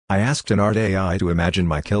I asked an art AI to imagine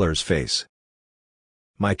my killer's face.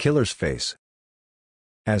 My killer's face.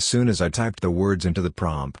 As soon as I typed the words into the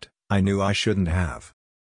prompt, I knew I shouldn't have.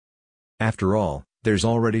 After all, there's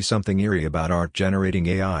already something eerie about art-generating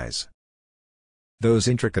AIs. Those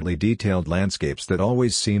intricately detailed landscapes that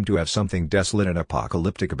always seem to have something desolate and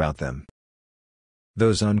apocalyptic about them.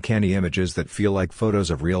 Those uncanny images that feel like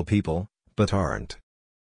photos of real people, but aren't.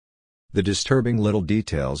 The disturbing little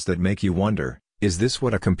details that make you wonder, is this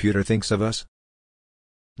what a computer thinks of us?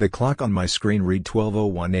 The clock on my screen read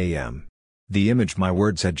 12:01 a.m. The image my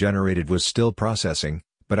words had generated was still processing,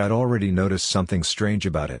 but I'd already noticed something strange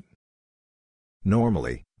about it.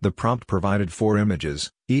 Normally, the prompt provided 4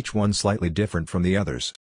 images, each one slightly different from the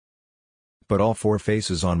others. But all 4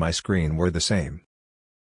 faces on my screen were the same.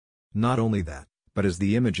 Not only that, but as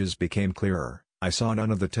the images became clearer, I saw none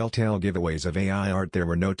of the telltale giveaways of AI art. There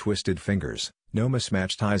were no twisted fingers, no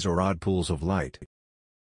mismatched eyes or odd pools of light.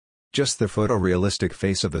 Just the photorealistic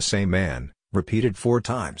face of the same man, repeated 4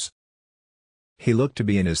 times. He looked to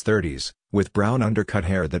be in his 30s, with brown undercut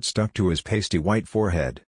hair that stuck to his pasty white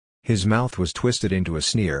forehead. His mouth was twisted into a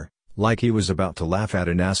sneer, like he was about to laugh at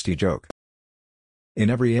a nasty joke. In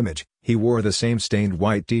every image, he wore the same stained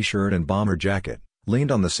white t-shirt and bomber jacket,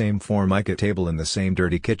 leaned on the same formica table in the same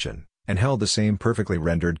dirty kitchen, and held the same perfectly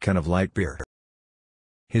rendered can of light beer.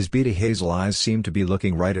 His beady hazel eyes seemed to be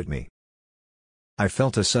looking right at me. I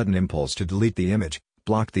felt a sudden impulse to delete the image,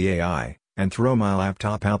 block the AI, and throw my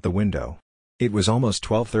laptop out the window. It was almost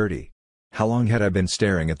 12:30. How long had I been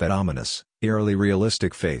staring at that ominous, eerily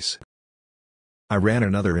realistic face? I ran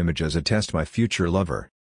another image as a test my future lover.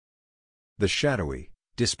 The shadowy,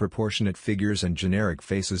 disproportionate figures and generic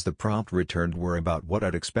faces the prompt returned were about what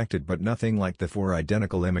I'd expected, but nothing like the 4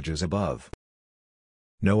 identical images above.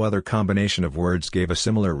 No other combination of words gave a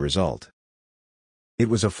similar result. It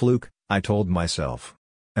was a fluke, I told myself.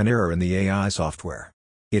 An error in the AI software.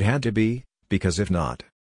 It had to be, because if not...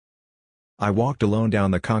 I walked alone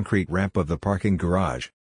down the concrete ramp of the parking garage.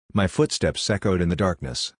 My footsteps echoed in the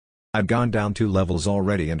darkness. I'd gone down 2 levels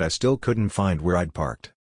already and I still couldn't find where I'd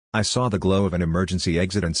parked. I saw the glow of an emergency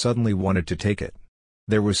exit and suddenly wanted to take it.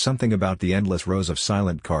 There was something about the endless rows of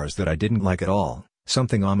silent cars that I didn't like at all,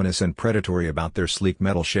 something ominous and predatory about their sleek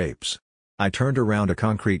metal shapes. I turned around a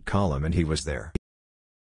concrete column and he was there.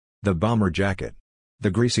 The bomber jacket.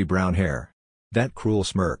 The greasy brown hair. That cruel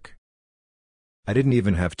smirk. I didn't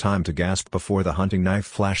even have time to gasp before the hunting knife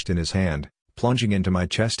flashed in his hand, plunging into my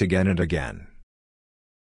chest again and again.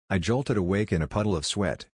 I jolted awake in a puddle of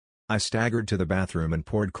sweat. I staggered to the bathroom and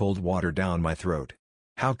poured cold water down my throat.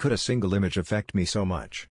 How could a single image affect me so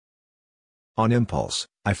much? On impulse,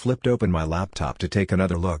 I flipped open my laptop to take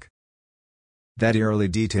another look. That eerily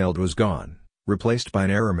detailed was gone, replaced by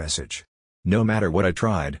an error message. No matter what I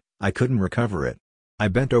tried, I couldn't recover it. I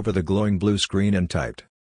bent over the glowing blue screen and typed.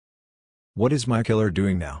 What is my killer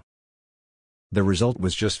doing now? The result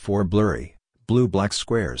was just 4 blurry, blue-black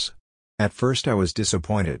squares. At first I was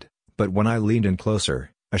disappointed, but when I leaned in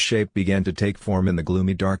closer, a shape began to take form in the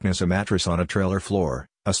gloomy darkness. A mattress on a trailer floor,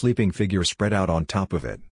 a sleeping figure spread out on top of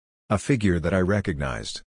it. A figure that I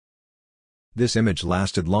recognized. This image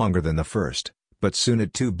lasted longer than the first, but soon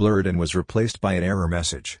it too blurred and was replaced by an error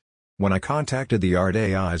message. When I contacted the Art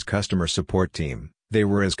AI's customer support team, they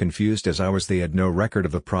were as confused as I was. They had no record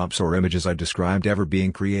of the prompts or images I described ever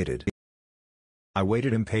being created. I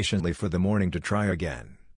waited impatiently for the morning to try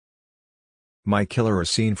again. My killer is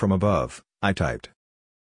seen from above, I typed.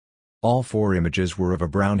 All 4 images were of a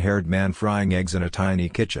brown-haired man frying eggs in a tiny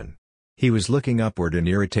kitchen. He was looking upward in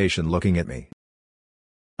irritation, looking at me.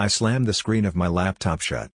 I slammed the screen of my laptop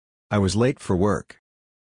shut. I was late for work.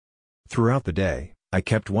 Throughout the day, I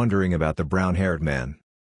kept wondering about the brown-haired man.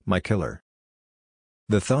 My killer.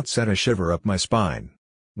 The thought sent a shiver up my spine.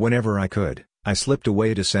 Whenever I could, I slipped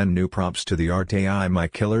away to send new prompts to the Art AI. My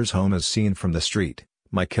killer's home as seen from the street,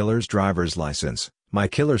 my killer's driver's license, my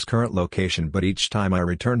killer's current location, but each time I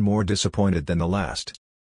returned more disappointed than the last.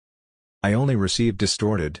 I only received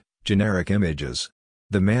distorted, generic images.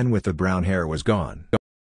 The man with the brown hair was gone.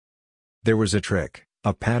 There was a trick,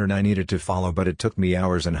 a pattern I needed to follow, but it took me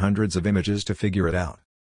hours and hundreds of images to figure it out.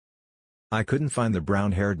 I couldn't find the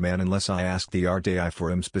brown-haired man unless I asked the Art AI for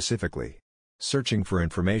him specifically. Searching for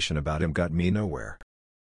information about him got me nowhere.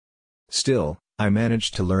 Still, I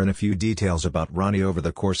managed to learn a few details about Ronnie over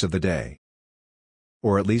the course of the day.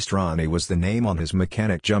 Or at least Ronnie was the name on his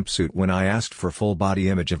mechanic jumpsuit when I asked for full-body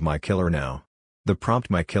image of my killer now. The prompt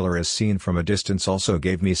 "my killer is seen from a distance" also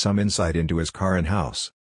gave me some insight into his car and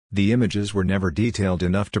house. The images were never detailed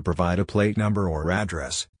enough to provide a plate number or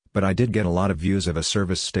address, but I did get a lot of views of a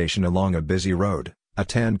service station along a busy road, a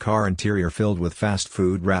tan car interior filled with fast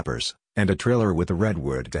food wrappers, and a trailer with a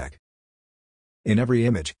redwood deck. In every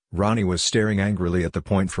image, Ronnie was staring angrily at the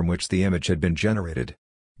point from which the image had been generated.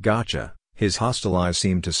 "Gotcha," his hostile eyes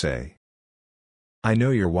seemed to say. "I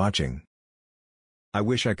know you're watching." I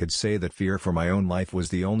wish I could say that fear for my own life was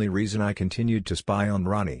the only reason I continued to spy on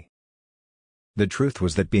Ronnie. The truth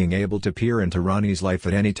was that being able to peer into Ronnie's life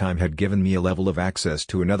at any time had given me a level of access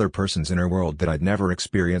to another person's inner world that I'd never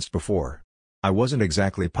experienced before. I wasn't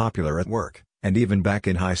exactly popular at work, and even back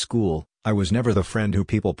in high school, I was never the friend who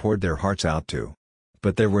people poured their hearts out to.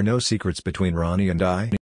 But there were no secrets between Ronnie and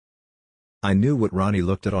I. I knew what Ronnie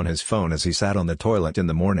looked at on his phone as he sat on the toilet in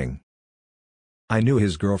the morning. I knew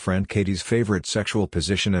his girlfriend Katie's favorite sexual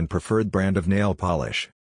position and preferred brand of nail polish.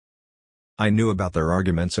 I knew about their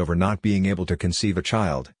arguments over not being able to conceive a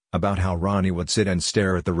child, about how Ronnie would sit and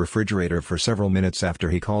stare at the refrigerator for several minutes after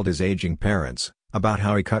he called his aging parents, about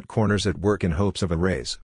how he cut corners at work in hopes of a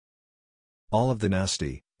raise. All of the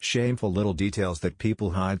nasty, shameful little details that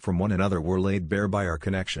people hide from one another were laid bare by our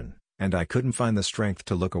connection, and I couldn't find the strength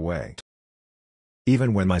to look away.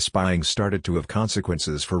 Even when my spying started to have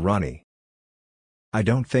consequences for Ronnie. I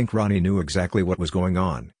don't think Ronnie knew exactly what was going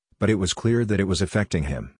on, but it was clear that it was affecting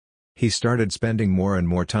him. He started spending more and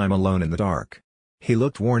more time alone in the dark. He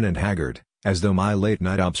looked worn and haggard, as though my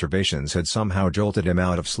late-night observations had somehow jolted him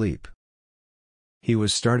out of sleep. He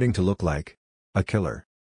was starting to look like a killer.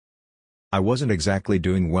 I wasn't exactly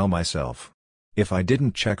doing well myself. If I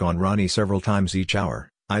didn't check on Ronnie several times each hour,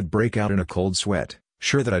 I'd break out in a cold sweat,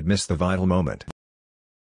 sure that I'd missed the vital moment.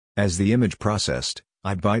 As the image processed,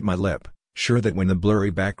 I'd bite my lip, sure that when the blurry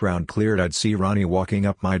background cleared I'd see Ronnie walking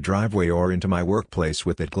up my driveway or into my workplace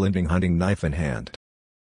with that glinting hunting knife in hand.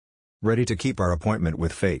 Ready to keep our appointment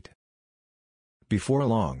with fate. Before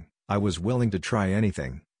long, I was willing to try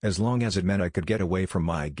anything, as long as it meant I could get away from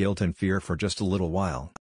my guilt and fear for just a little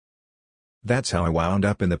while. That's how I wound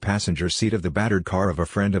up in the passenger seat of the battered car of a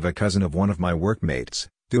friend of a cousin of one of my workmates,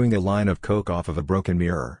 doing a line of coke off of a broken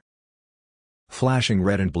mirror. Flashing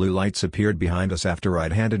red and blue lights appeared behind us after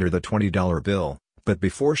I'd handed her the $20 bill, but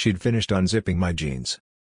before she'd finished unzipping my jeans.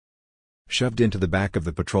 Shoved into the back of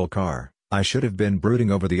the patrol car, I should have been brooding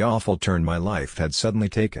over the awful turn my life had suddenly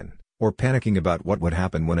taken, or panicking about what would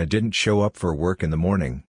happen when I didn't show up for work in the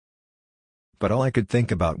morning. But all I could think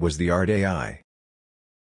about was the RDI.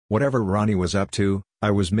 Whatever Ronnie was up to,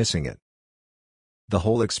 I was missing it. The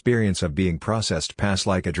whole experience of being processed passed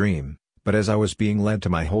like a dream, but as I was being led to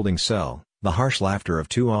my holding cell, the harsh laughter of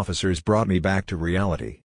two officers brought me back to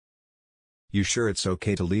reality. "You sure it's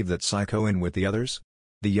okay to leave that psycho in with the others?"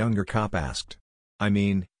 the younger cop asked. "I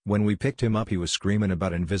mean, when we picked him up he was screaming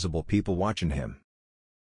about invisible people watching him."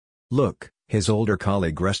 "Look," his older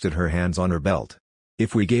colleague rested her hands on her belt.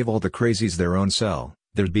 "If we gave all the crazies their own cell,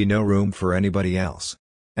 there'd be no room for anybody else.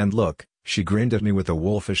 And look," she grinned at me with a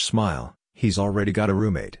wolfish smile, "he's already got a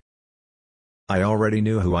roommate." I already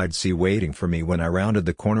knew who I'd see waiting for me when I rounded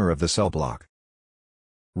the corner of the cell block.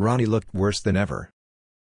 Ronnie looked worse than ever.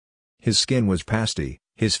 His skin was pasty,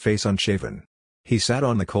 his face unshaven. He sat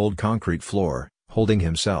on the cold concrete floor, holding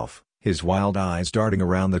himself, his wild eyes darting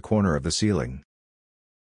around the corner of the ceiling,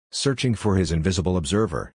 searching for his invisible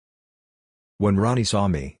observer. When Ronnie saw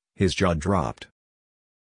me, his jaw dropped.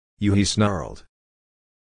 "You," he snarled.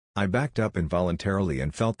 I backed up involuntarily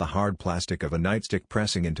and felt the hard plastic of a nightstick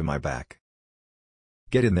pressing into my back.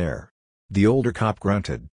 "Get in there," the older cop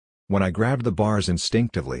grunted. When I grabbed the bars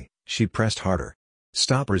instinctively, she pressed harder.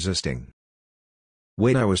 "Stop resisting."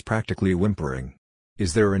 "Wait," I was practically whimpering.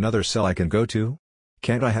 "Is there another cell I can go to?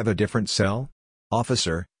 Can't I have a different cell?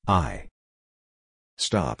 Officer, I..."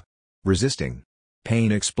 "Stop resisting."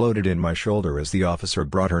 Pain exploded in my shoulder as the officer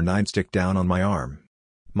brought her nightstick down on my arm.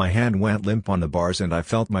 My hand went limp on the bars and I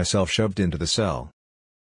felt myself shoved into the cell.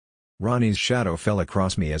 Ronnie's shadow fell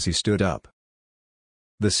across me as he stood up.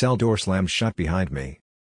 The cell door slammed shut behind me.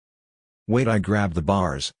 "Wait," I grabbed the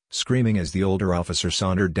bars, screaming as the older officer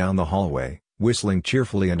sauntered down the hallway, whistling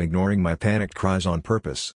cheerfully and ignoring my panicked cries on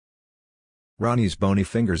purpose. Ronnie's bony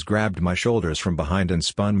fingers grabbed my shoulders from behind and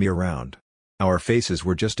spun me around. Our faces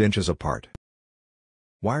were just inches apart.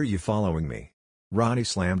 "Why are you following me?" Ronnie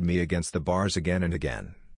slammed me against the bars again and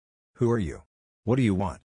again. "Who are you? What do you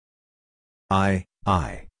want?"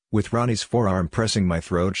 With Ronnie's forearm pressing my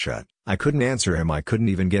throat shut, I couldn't answer him. I couldn't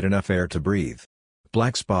even get enough air to breathe.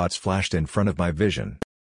 Black spots flashed in front of my vision.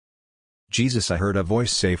 "Jesus," I heard a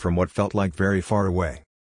voice say from what felt like very far away.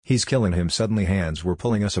 "He's killing him." Suddenly hands were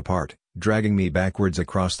pulling us apart, dragging me backwards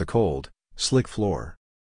across the cold, slick floor.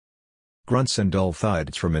 Grunts and dull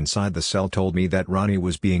thuds from inside the cell told me that Ronnie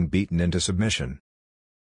was being beaten into submission.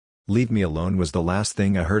 "Leave me alone" was the last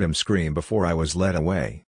thing I heard him scream before I was led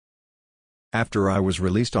away. After I was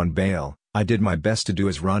released on bail, I did my best to do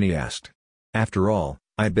as Ronnie asked. After all,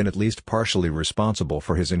 I'd been at least partially responsible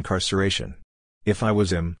for his incarceration. If I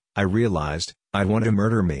was him, I realized, I'd want to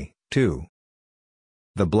murder me, too.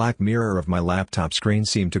 The black mirror of my laptop screen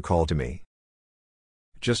seemed to call to me.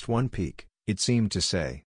 "Just one peek," it seemed to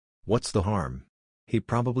say. "What's the harm? He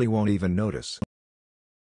probably won't even notice."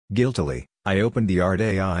 Guiltily, I opened the art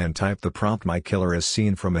AI and typed the prompt "My killer is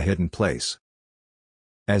seen from a hidden place."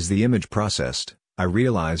 As the image processed, I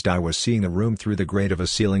realized I was seeing the room through the grate of a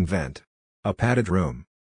ceiling vent. A padded room.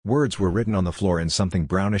 Words were written on the floor in something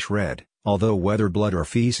brownish red, although whether blood or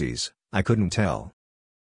feces, I couldn't tell.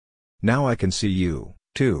 "Now I can see you,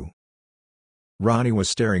 too." Ronnie was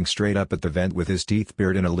staring straight up at the vent with his teeth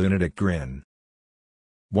bared in a lunatic grin.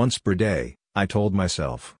 Once per day, I told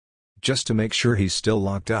myself. Just to make sure he's still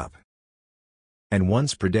locked up. And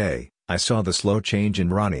once per day, I saw the slow change in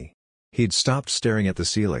Ronnie. He'd stopped staring at the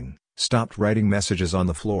ceiling, stopped writing messages on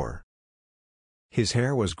the floor. His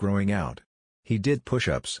hair was growing out. He did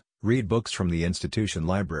push-ups, read books from the institution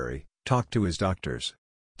library, talk to his doctors.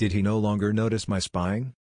 Did he no longer notice my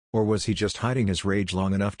spying? Or was he just hiding his rage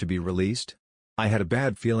long enough to be released? I had a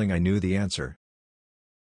bad feeling I knew the answer.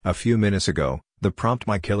 A few minutes ago, the prompt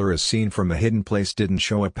 "My killer is seen from a hidden place" didn't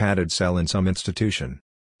show a padded cell in some institution.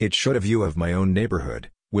 It showed a view of my own neighborhood,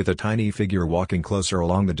 with a tiny figure walking closer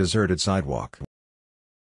along the deserted sidewalk.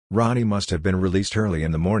 Ronnie must have been released early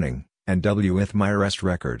in the morning, and with my arrest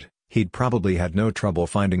record, he'd probably had no trouble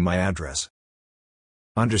finding my address.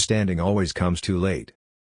 Understanding always comes too late.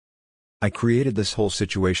 I created this whole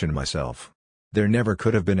situation myself. There never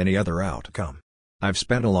could have been any other outcome. I've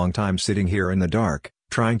spent a long time sitting here in the dark,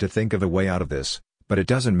 trying to think of a way out of this, but it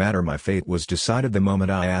doesn't matter. My fate was decided the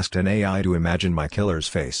moment I asked an AI to imagine my killer's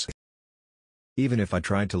face. Even if I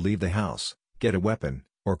tried to leave the house, get a weapon,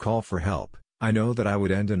 or call for help, I know that I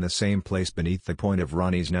would end in the same place beneath the point of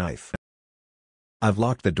Ronnie's knife. I've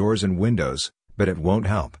locked the doors and windows, but it won't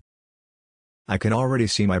help. I can already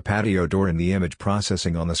see my patio door in the image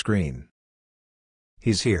processing on the screen.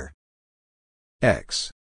 He's here. X.